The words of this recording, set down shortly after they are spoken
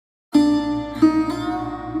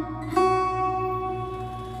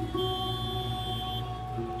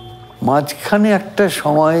মাঝখানে একটা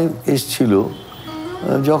সময় এসেছিল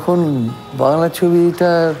যখন বাংলা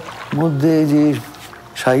ছবিটার মধ্যে যে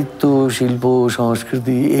সাহিত্য শিল্প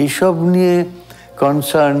সংস্কৃতি এইসব নিয়ে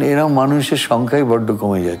কনসার্ন এরকম মানুষের সংখ্যাই বড্ড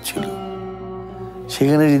কমে যাচ্ছিল।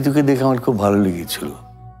 সেখানে ঋতুকে দেখে আমার খুব ভালো লেগেছিল।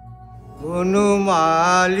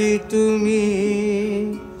 বনমালী তুমি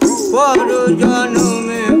পর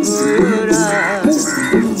জন্মে ঘোরা,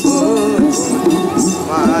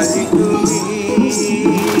 মালী তুমি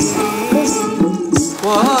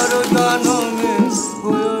পর জন্মে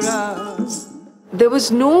ঘোরা। There was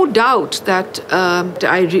no doubt that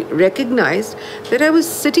I recognized that I was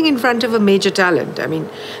sitting in front of a major talent. I mean,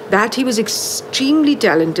 that he was extremely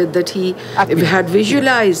talented, that he had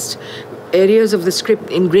visualized areas of the script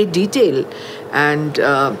in great detail and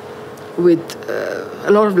with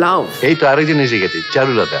a lot of love.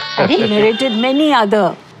 He narrated many other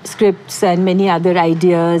scripts and many other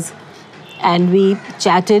ideas, and we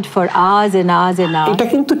chatted for hours and hours and hours. এটা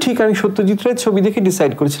কিন্তু ঠিক আমি সত্যজিৎ রায়ের ছবি দেখে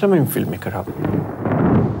decide করেছিলাম আমি filmmaker হব।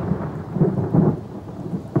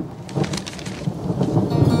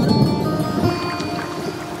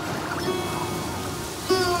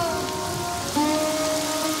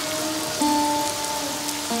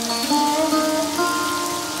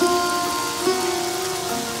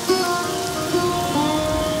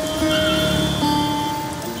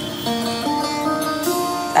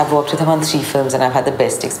 I've worked with him on 3 films and I've had the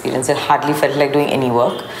best experience. It hardly felt like doing any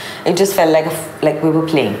work. It just felt like we were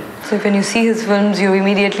playing. So when you see his films, you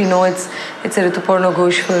immediately know it's a Rituparno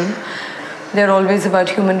Ghosh film. They're always about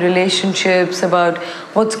human relationships, about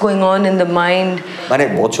what's going on in the mind. মানে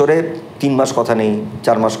বছরে 3 মাস কথা নেই,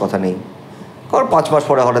 4 মাস কথা নেই। আর 5 মাস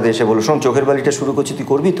পরে হঠাৎ এসে বলো, শোন চোখের বালিটা শুরু করছি, তুই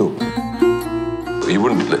করবি তো? He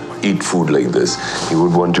wouldn't eat food like this. He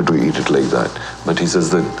would want you to eat it like that. But he says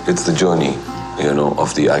that it's the journey, you know, of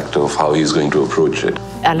the actor, of how he's going to approach it.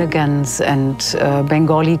 Elegance and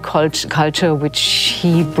Bengali culture, which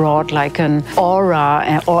he brought like an aura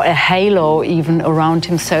or a halo even around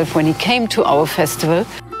himself when he came to our festival.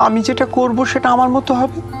 আমি যেটা করব সেটা আমার মতো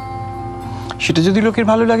হবে, সেটা যদি লোকের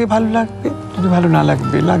ভালো লাগে ভালো লাগবে, যদি ভালো না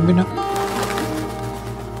লাগবে লাগবে না।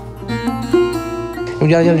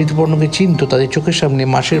 যারা যারা ঋতুপর্ণকে চিনতো তাদের চোখের সামনে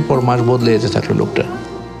মাসের পর মাস বদলে যেতে থাকলো লোকটা।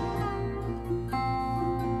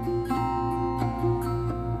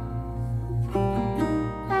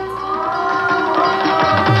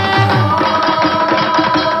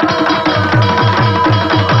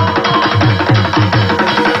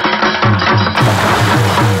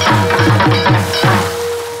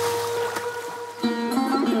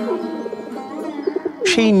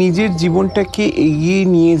 সেই নিজের জীবনটাকে এগিয়ে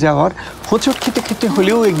নিয়ে যাওয়ার, হোঁচট খেতে খেতে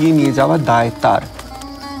হলেও এগিয়ে নিয়ে যাওয়ার দায় তার।